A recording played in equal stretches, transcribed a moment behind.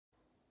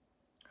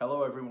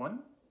Hello everyone,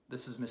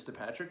 this is Mr.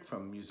 Patrick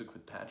from Music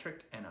with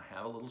Patrick, and I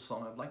have a little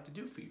song I'd like to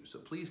do for you. So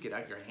please get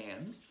out your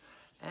hands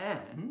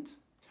and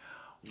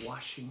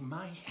washing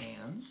my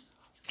hands,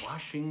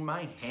 washing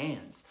my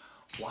hands,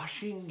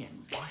 washing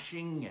and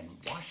washing and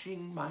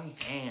washing my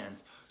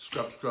hands.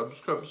 Scrub, scrub,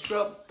 scrub,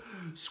 scrub,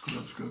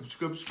 scrub, scrub,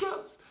 scrub,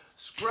 scrub,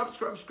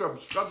 scrub, scrub, scrub,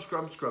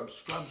 scrub, scrub, scrub,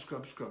 scrub,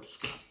 scrub, scrub,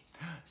 scrub.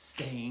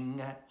 Staying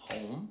at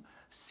home,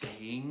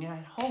 staying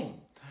at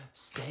home,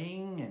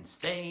 staying and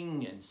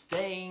staying and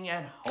staying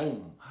at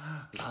home.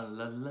 La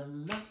la la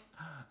la,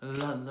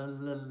 la la la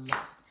la,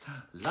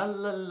 la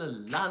la la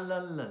la la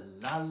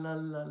la la la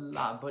la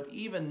la. But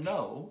even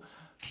though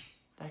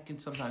that can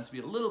sometimes be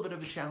a little bit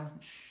of a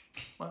challenge,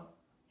 well,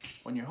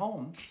 when you're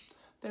home,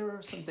 there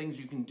are some things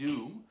you can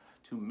do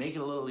to make it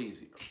a little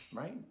easier,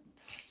 right?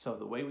 So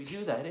the way we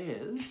do that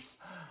is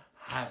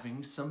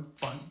having some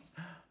fun,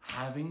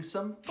 having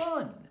some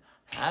fun,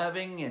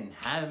 having and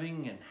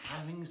having and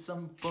having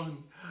some fun.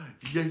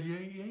 Yeah, yeah,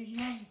 yeah,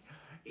 yeah.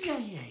 Yeah,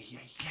 yeah, yeah,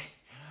 yeah.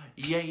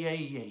 Yeah, yeah,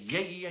 yeah,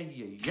 yeah, yeah,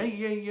 yeah,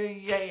 yeah, yeah,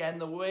 yeah, yeah.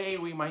 And the way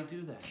we might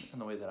do that,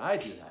 and the way that I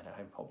do that, and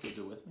I hope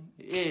you'll do with me,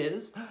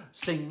 is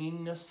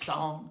singing a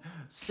song,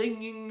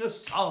 singing a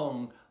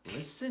song.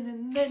 Listen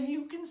and then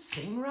you can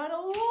sing right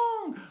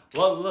along.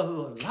 La la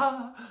la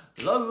la,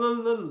 la la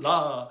la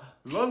la,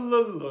 la la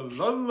la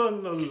la la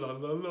la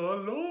la la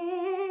la.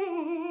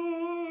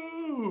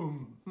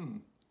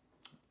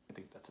 I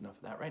think that's enough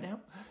of that right now.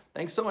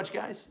 Thanks so much,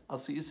 guys. I'll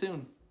see you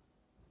soon.